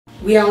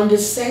We are on the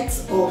set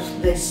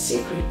of The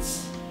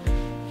Secrets,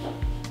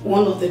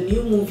 one of the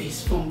new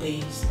movies from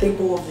the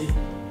staple of the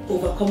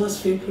Overcomers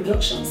Film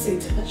Productions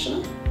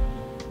International.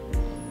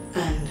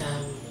 And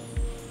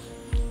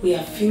we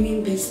are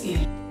filming this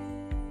in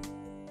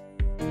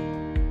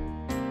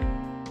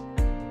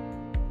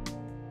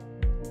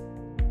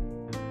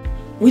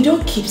We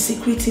don't keep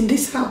secrets in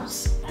this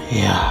house.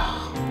 Yeah.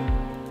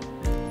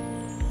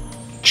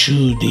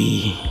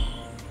 Judy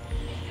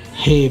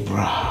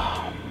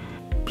Abraham.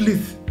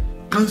 Please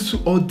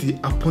cancel all the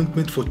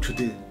appointment for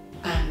today.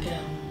 And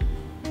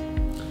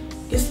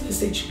this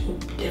message will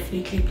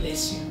definitely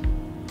bless you.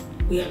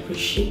 We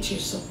appreciate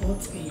your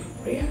support and your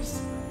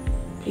prayers.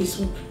 Please,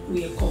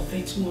 we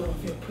convert more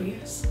of your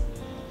prayers.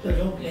 The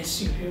Lord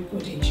bless you very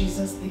good in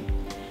Jesus' name.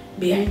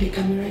 Behind the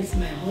camera is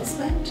my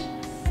husband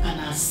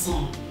and our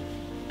son.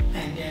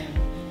 And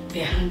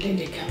they're handling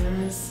the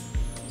cameras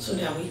so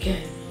that we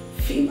can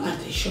film at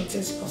the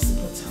shortest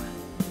possible time.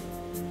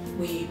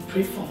 We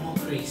pray for more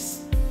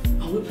grace.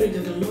 And we pray that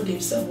the Lord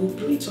himself will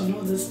breathe on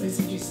all these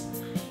messages.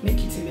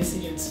 Make it a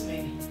message unto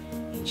many.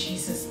 In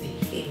Jesus' name,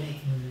 amen.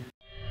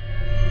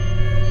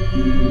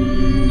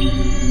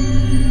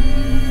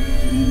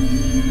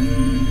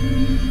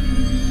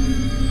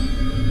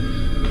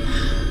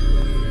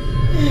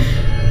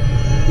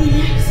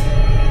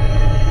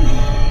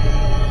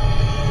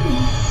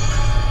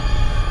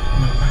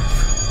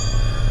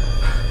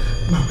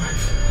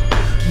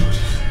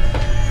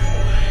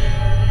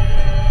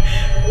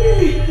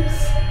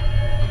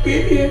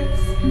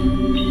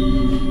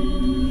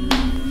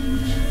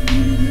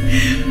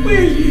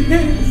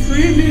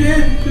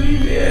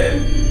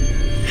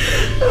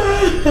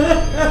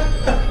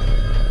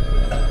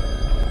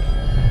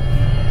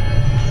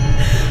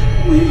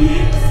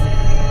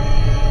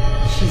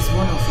 She's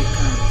one of a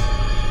kind.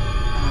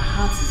 Our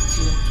heart is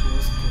tuned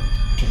towards God.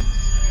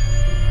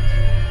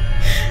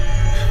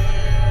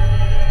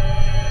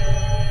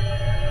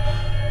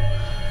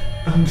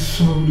 I'm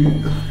sorry.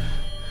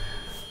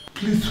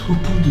 Please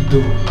open the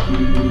door.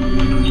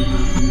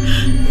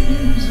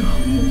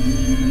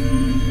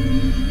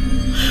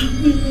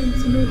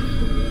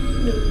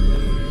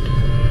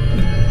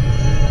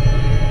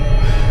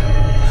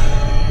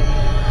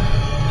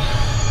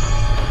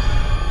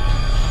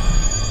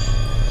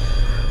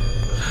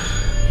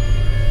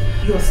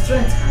 Your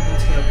strength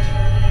cannot help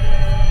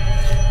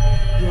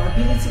you. Your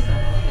ability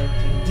cannot help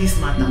you. This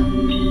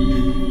matter.